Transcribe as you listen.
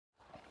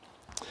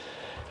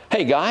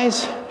Hey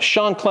guys,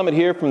 Shawn Clement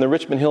here from the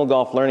Richmond Hill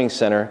Golf Learning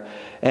Center,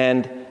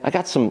 and I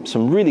got some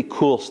really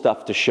cool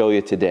stuff to show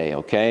you today,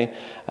 okay?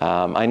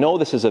 I know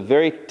this is a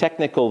very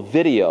technical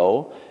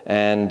video,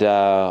 and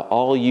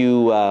all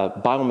you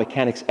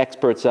biomechanics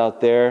experts out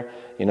there,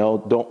 you know,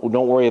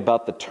 don't worry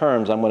about the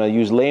terms. I'm going to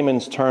use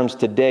layman's terms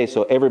today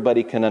so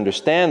everybody can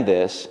understand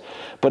this,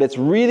 but it's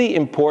really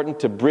important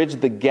to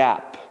bridge the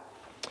gap.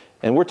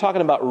 And we're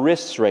talking about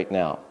wrists right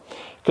now,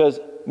 because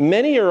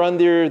many are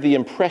under the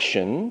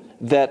impression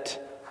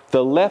that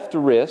the left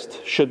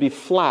wrist should be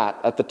flat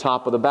at the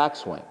top of the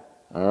backswing,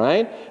 all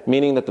right?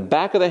 Meaning that the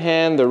back of the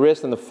hand, the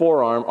wrist, and the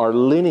forearm are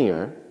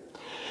linear,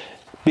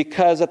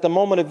 because at the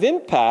moment of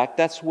impact,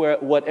 that's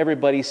what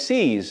everybody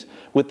sees.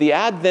 With the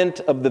advent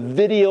of the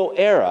video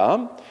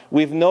era,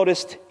 we've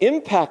noticed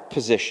impact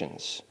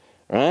positions,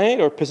 right?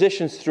 Or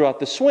positions throughout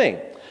the swing.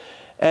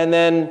 And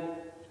then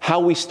how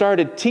we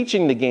started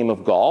teaching the game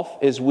of golf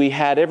is we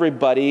had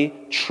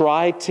everybody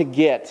try to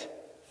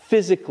get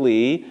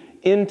physically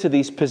into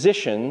these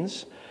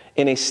positions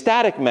in a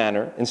static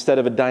manner instead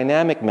of a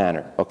dynamic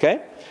manner,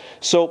 okay?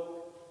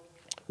 So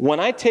when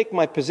I take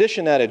my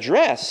position at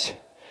address,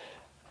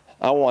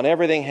 I want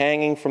everything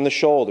hanging from the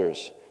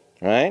shoulders,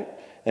 right?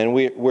 And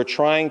we're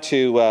trying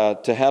to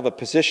have a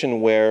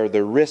position where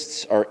the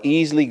wrists are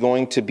easily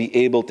going to be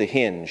able to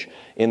hinge.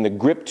 In the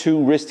Grip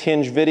 2 wrist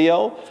hinge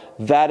video,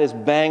 that is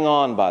bang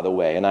on, by the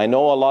way. And I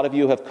know a lot of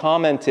you have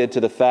commented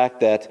to the fact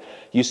that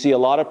you see a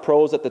lot of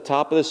pros at the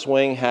top of the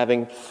swing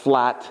having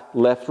flat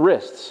left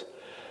wrists.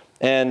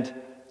 And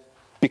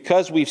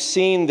because we've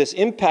seen this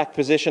impact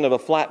position of a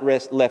flat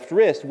left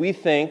wrist, we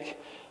think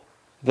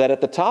that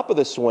at the top of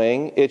the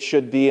swing, it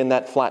should be in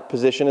that flat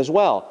position as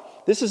well.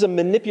 This is a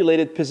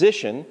manipulated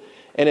position,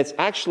 and it's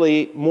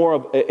actually more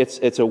of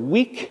it's a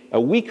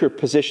weaker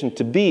position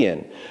to be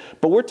in.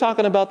 But we're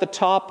talking about the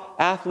top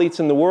athletes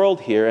in the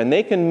world here, and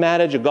they can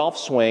manage a golf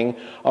swing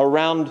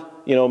around,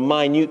 you know,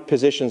 minute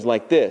positions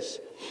like this.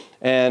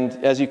 And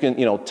as you can,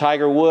 you know,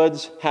 Tiger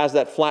Woods has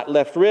that flat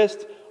left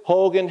wrist.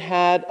 Hogan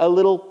had a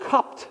little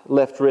cupped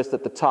left wrist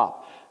at the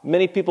top.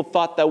 Many people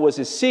thought that was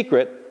his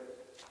secret.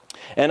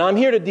 And I'm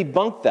here to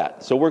debunk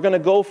that. So we're going to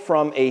go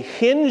from a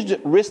hinged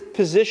wrist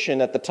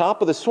position at the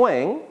top of the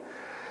swing,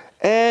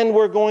 and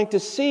we're going to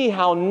see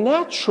how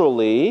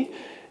naturally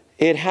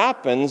it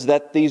happens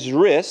that these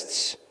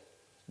wrists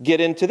get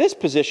into this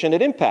position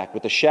at impact,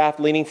 with the shaft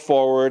leaning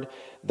forward,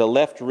 the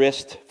left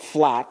wrist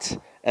flat,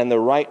 and the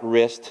right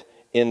wrist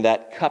in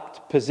that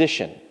cupped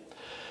position.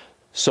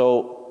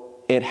 So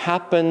it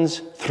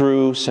happens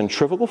through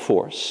centrifugal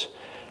force.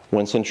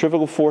 When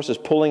centrifugal force is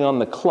pulling on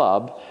the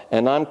club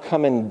and I'm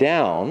coming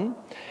down,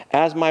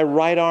 as my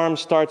right arm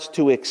starts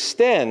to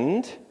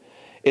extend,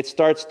 it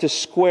starts to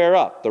square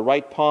up. The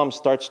right palm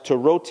starts to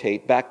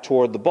rotate back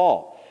toward the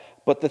ball.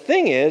 But the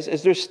thing is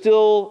there's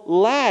still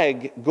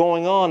lag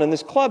going on in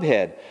this club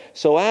head.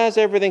 So as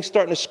everything's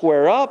starting to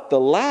square up, the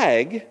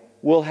lag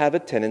will have a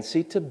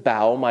tendency to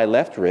bow my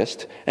left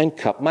wrist and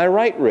cup my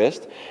right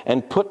wrist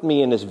and put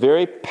me in this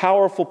very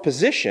powerful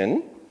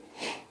position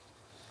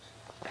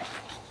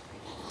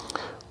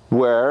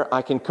where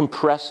I can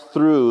compress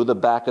through the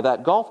back of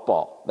that golf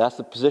ball. That's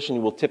the position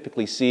you will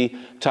typically see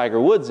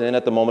Tiger Woods in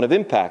at the moment of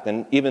impact.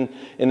 And even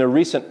in a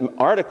recent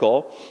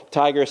article,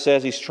 Tiger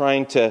says he's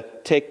trying to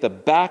take the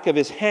back of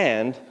his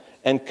hand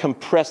and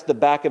compress the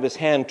back of his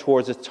hand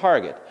towards its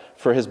target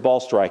for his ball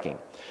striking.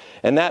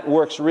 And that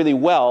works really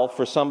well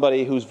for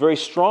somebody who's very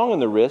strong in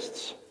the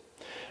wrists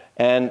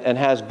and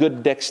has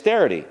good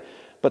dexterity.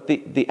 But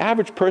the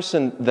average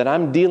person that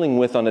I'm dealing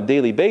with on a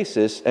daily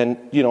basis, and,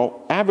 you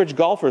know, average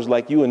golfers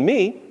like you and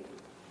me,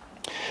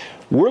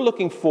 we're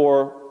looking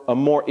for a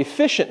more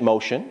efficient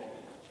motion.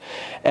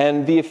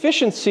 And the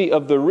efficiency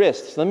of the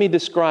wrists, let me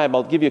describe,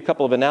 I'll give you a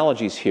couple of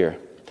analogies here.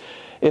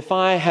 If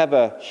I have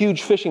a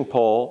huge fishing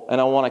pole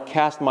and I want to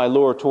cast my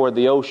lure toward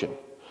the ocean,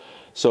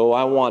 so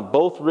I want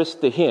both wrists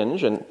to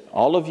hinge, and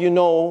all of you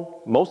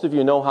know, most of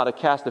you know how to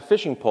cast a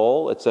fishing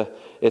pole.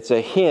 It's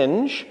a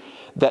hinge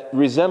that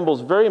resembles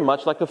very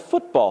much like a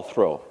football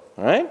throw, all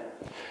right?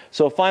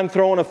 So if I'm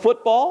throwing a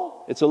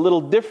football, it's a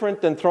little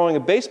different than throwing a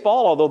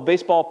baseball, although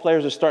baseball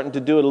players are starting to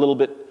do it a little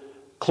bit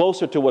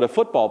closer to what a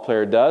football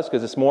player does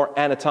because it's more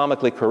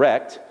anatomically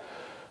correct.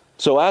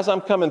 So as I'm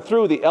coming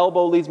through, the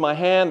elbow leads my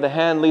hand, the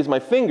hand leads my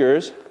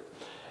fingers,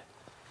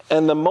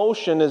 and the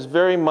motion is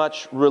very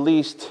much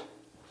released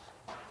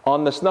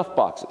on the snuff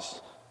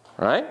boxes,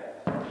 all right?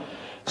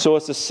 So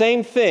it's the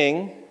same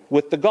thing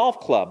with the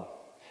golf club.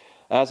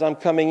 As I'm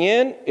coming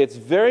in, it's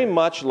very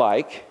much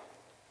like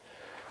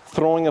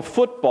throwing a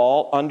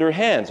football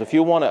underhand. So if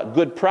you want a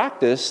good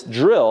practice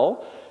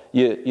drill,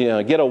 you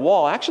know, get a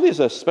wall. Actually,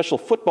 there's a special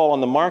football on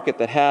the market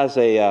that has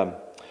a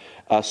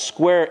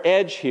square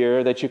edge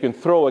here that you can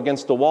throw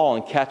against the wall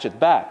and catch it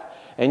back.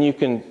 And you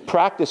can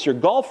practice your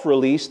golf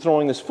release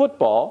throwing this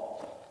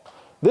football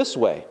this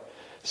way.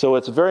 So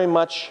it's very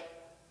much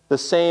the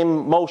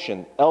same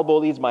motion. Elbow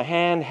leads my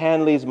hand,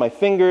 hand leads my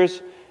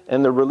fingers,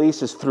 and the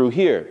release is through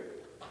here.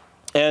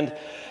 And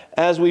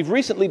as we've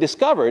recently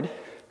discovered,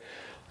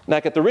 Now,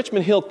 at the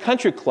Richmond Hill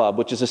Country Club,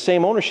 which is the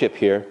same ownership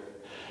here,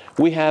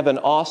 we have an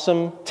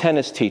awesome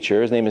tennis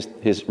teacher. His name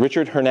is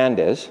Richard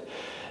Hernandez.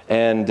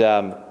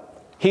 And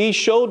he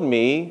showed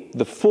me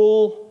the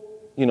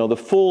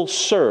full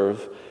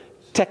serve,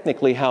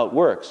 technically how it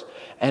works.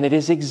 And it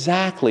is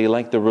exactly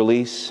like the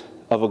release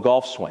of a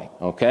golf swing,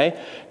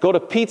 okay? Go to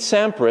Pete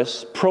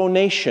Sampras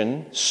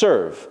Pronation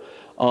Serve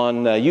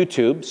on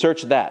YouTube,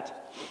 search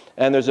that.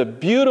 And there's a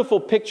beautiful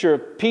picture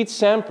of Pete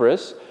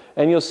Sampras,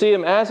 and you'll see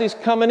him as he's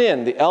coming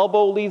in. The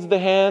elbow leads the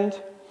hand,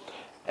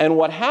 and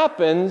what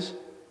happens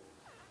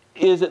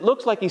is it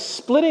looks like he's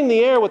splitting the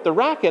air with the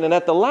racket, and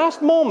at the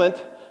last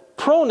moment,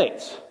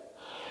 pronates.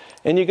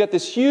 And you get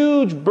this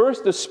huge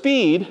burst of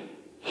speed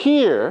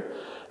here,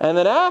 and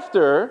then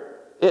after,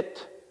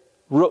 it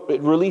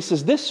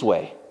releases this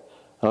way.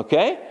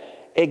 Okay?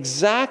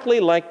 Exactly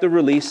like the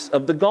release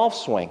of the golf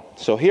swing.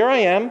 So here I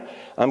am.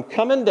 I'm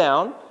coming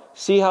down.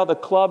 See how the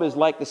club is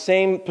like the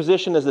same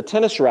position as the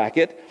tennis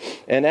racket.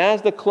 And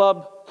as the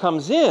club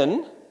comes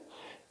in,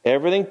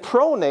 everything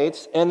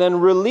pronates and then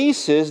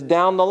releases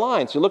down the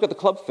line. So look at the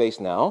club face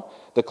now.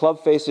 The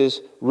club face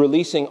is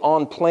releasing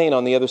on plane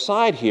on the other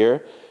side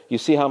here. You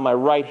see how my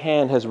right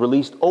hand has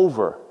released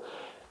over.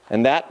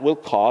 And that will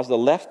cause the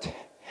left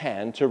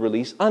hand to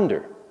release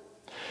under.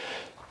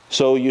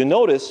 So you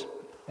notice,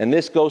 and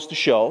this goes to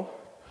show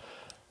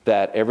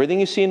that everything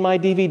you see in my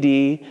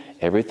DVD,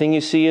 everything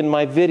you see in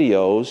my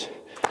videos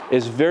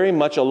is very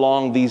much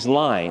along these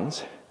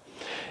lines.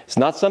 It's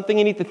not something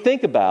you need to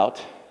think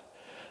about,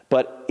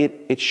 but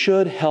it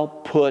should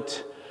help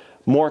put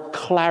more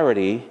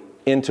clarity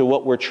into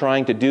what we're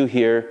trying to do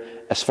here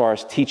as far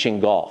as teaching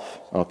golf,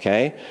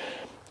 okay?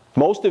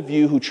 Most of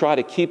you who try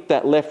to keep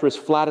that left wrist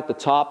flat at the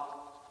top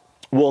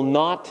will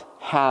not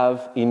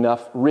have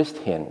enough wrist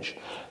hinge.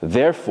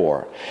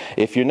 Therefore,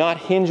 if you're not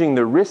hinging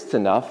the wrists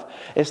enough,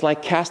 it's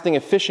like casting a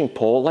fishing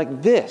pole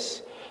like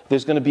this.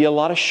 There's going to be a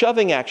lot of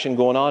shoving action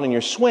going on in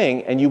your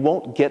swing, and you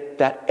won't get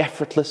that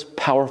effortless,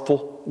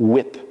 powerful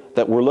whip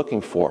that we're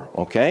looking for,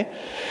 okay?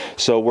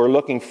 So we're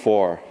looking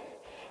for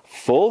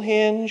full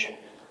hinge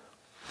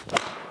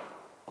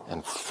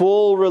and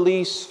full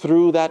release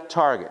through that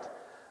target,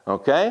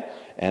 okay?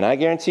 And I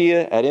guarantee you,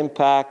 at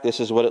impact, this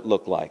is what it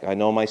looked like. I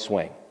know my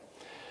swing.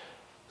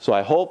 So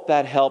I hope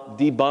that helped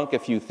debunk a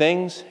few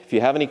things. If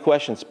you have any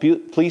questions,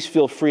 please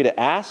feel free to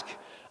ask.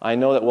 I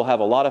know that we'll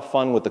have a lot of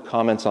fun with the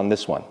comments on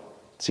this one.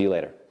 See you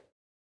later.